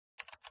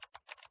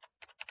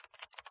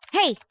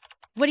Hey,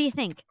 what do you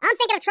think? I'm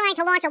thinking of trying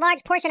to launch a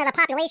large portion of the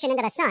population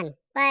into the sun,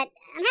 but I'm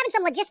having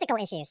some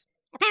logistical issues.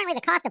 Apparently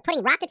the cost of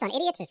putting rockets on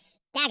idiots is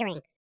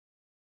staggering.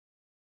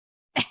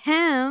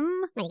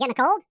 Ahem. Are you getting a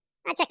cold?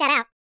 I'll check that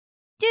out.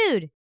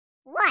 Dude.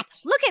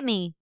 What? Look at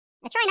me.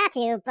 I try not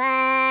to,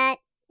 but...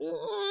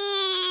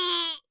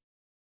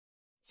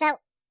 So,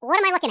 what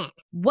am I looking at?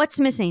 What's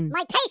missing?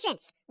 My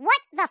patience! What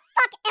the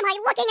fuck am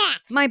I looking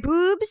at? My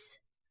boobs?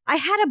 I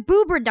had a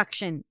boob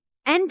reduction,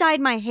 and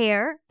dyed my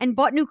hair, and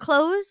bought new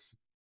clothes.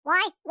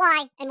 Why?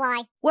 Why? And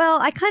why?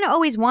 Well, I kind of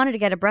always wanted to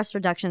get a breast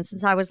reduction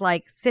since I was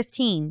like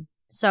 15.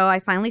 So I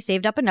finally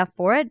saved up enough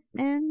for it,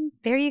 and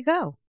there you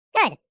go.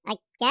 Good, I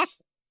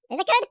guess. Is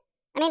it good?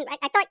 I mean,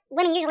 I thought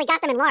women usually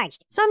got them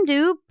enlarged. Some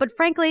do, but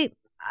frankly,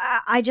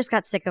 I just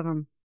got sick of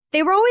them.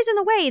 They were always in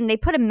the way, and they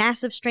put a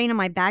massive strain on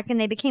my back, and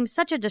they became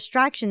such a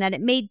distraction that it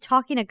made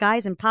talking to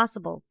guys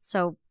impossible.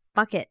 So,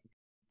 fuck it.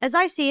 As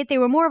I see it, they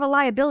were more of a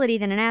liability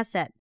than an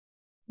asset.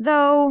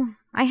 Though,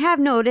 I have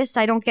noticed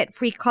I don't get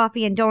free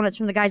coffee and donuts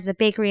from the guys at the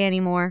bakery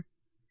anymore.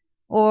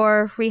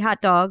 Or free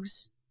hot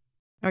dogs.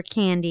 Or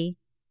candy.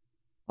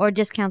 Or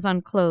discounts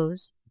on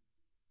clothes.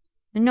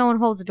 And no one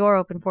holds the door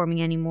open for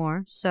me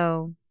anymore,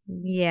 so,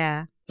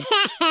 yeah.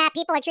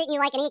 People are treating you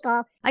like an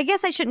equal. I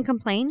guess I shouldn't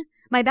complain.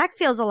 My back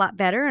feels a lot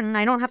better, and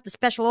I don't have to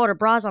special order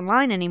bras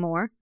online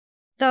anymore.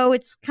 Though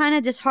it's kind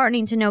of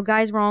disheartening to know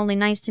guys were only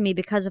nice to me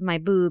because of my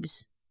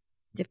boobs.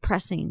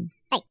 Depressing.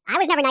 Hey, I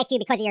was never nice to you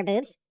because of your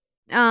boobs.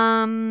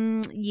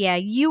 Yeah,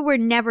 you were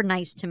never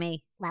nice to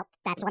me. Well,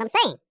 that's what I'm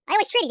saying. I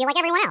always treated you like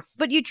everyone else.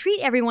 But you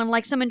treat everyone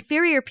like some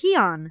inferior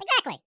peon.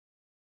 Exactly.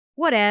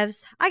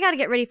 Whatevs. I gotta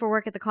get ready for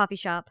work at the coffee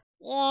shop.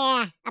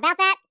 Yeah, about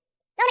that?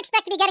 Don't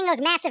expect to be getting those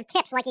massive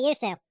tips like you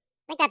used to. I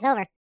think that's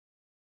over.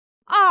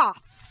 Oh,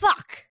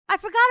 fuck. I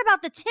forgot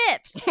about the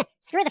tips.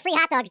 Screw the free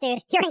hot dogs, dude.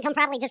 Your income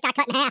probably just got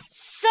cut in half.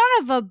 Son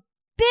of a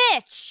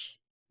bitch.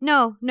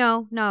 No.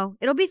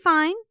 It'll be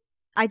fine.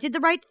 I did the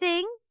right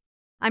thing.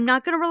 I'm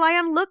not gonna rely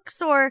on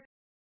looks or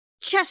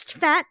chest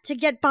fat to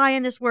get by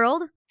in this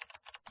world.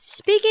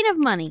 Speaking of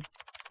money,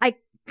 I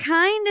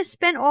kinda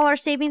spent all our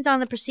savings on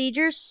the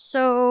procedures,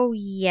 so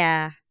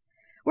yeah.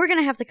 We're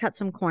gonna have to cut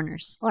some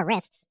corners. Or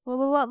wrists. What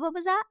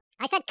was that?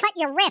 I said cut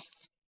your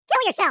wrists.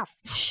 Kill yourself.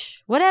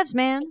 Whatevs,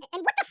 man.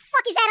 And what the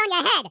fuck is that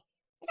on your head?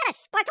 Is that a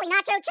sparkly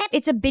nacho chip?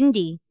 It's a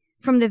bindi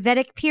from the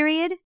Vedic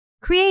period,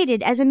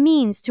 created as a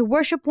means to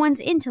worship one's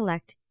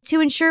intellect, to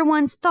ensure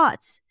one's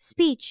thoughts,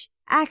 speech,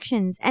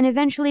 actions, and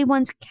eventually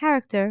one's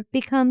character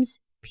becomes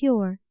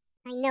pure.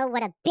 I know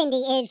what a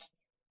bindi is,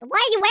 but why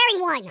are you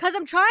wearing one? Because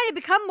I'm trying to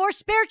become more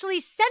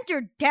spiritually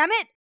centered, damn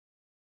it!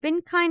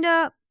 Been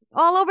kinda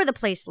all over the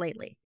place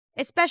lately,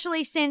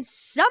 especially since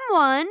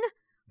someone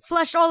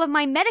flushed all of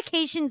my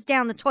medications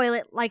down the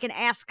toilet like an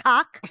ass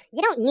cock.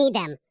 You don't need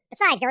them.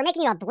 Besides, they were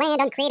making you a bland,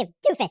 uncreative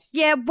doofus.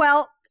 Yeah,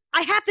 well,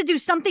 I have to do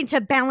something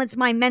to balance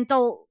my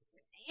mental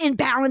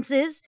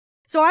imbalances,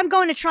 so I'm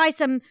going to try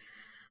some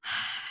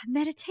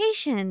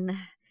meditation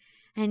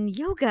and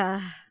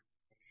yoga,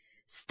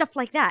 stuff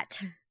like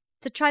that,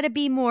 to try to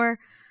be more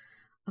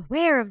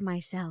aware of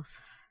myself.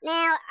 Now,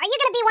 are you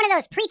going to be one of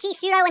those preachy,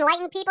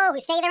 pseudo-enlightened people who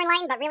say they're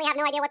enlightened but really have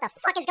no idea what the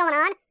fuck is going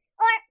on?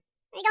 Or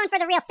are you going for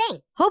the real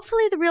thing?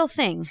 Hopefully the real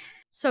thing.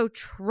 So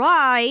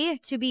try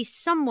to be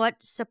somewhat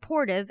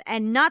supportive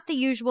and not the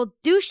usual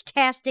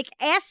douche-tastic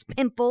ass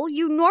pimple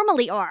you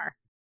normally are.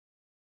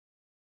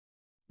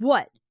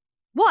 What?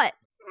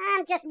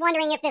 I'm just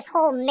wondering if this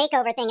whole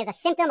makeover thing is a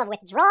symptom of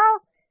withdrawal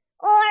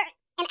or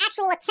an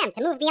actual attempt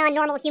to move beyond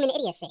normal human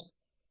idiocy.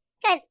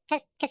 Cause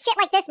shit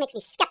like this makes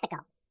me skeptical.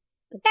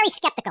 I'm very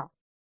skeptical.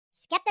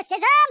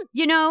 Skepticism?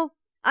 You know,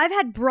 I've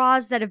had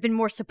bras that have been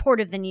more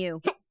supportive than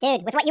you.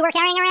 Dude, with what you were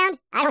carrying around?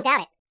 I don't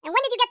doubt it. And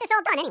when did you get this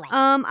all done anyway?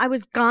 I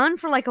was gone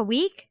for like a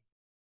week.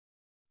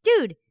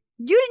 Dude,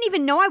 you didn't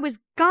even know I was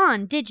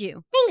gone, did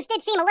you? Things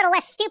did seem a little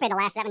less stupid the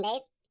last 7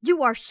 days.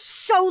 You are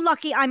so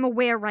lucky I'm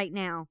aware right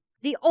now.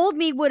 The old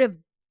me would have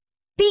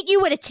beat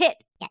you with a tit.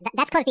 Yeah,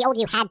 that's because the old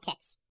you had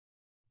tits.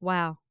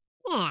 Wow.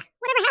 Yeah,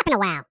 whatever happened to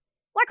WoW?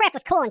 Warcraft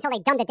was cool until they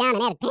dumbed it down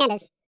and added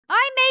pandas.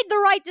 I made the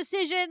right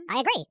decision.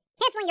 I agree.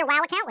 Canceling your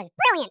WoW account was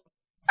brilliant.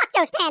 Fuck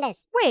those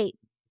pandas. Wait,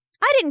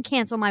 I didn't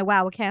cancel my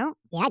WoW account.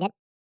 Yeah, I did.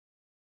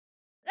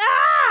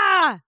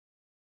 Ah!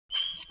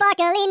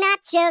 Sparkly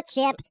nacho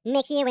chip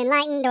makes you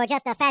enlightened or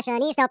just a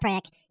fashionista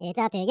prick. It's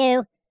up to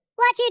you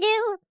what you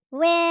do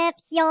with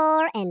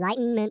your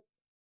enlightenment.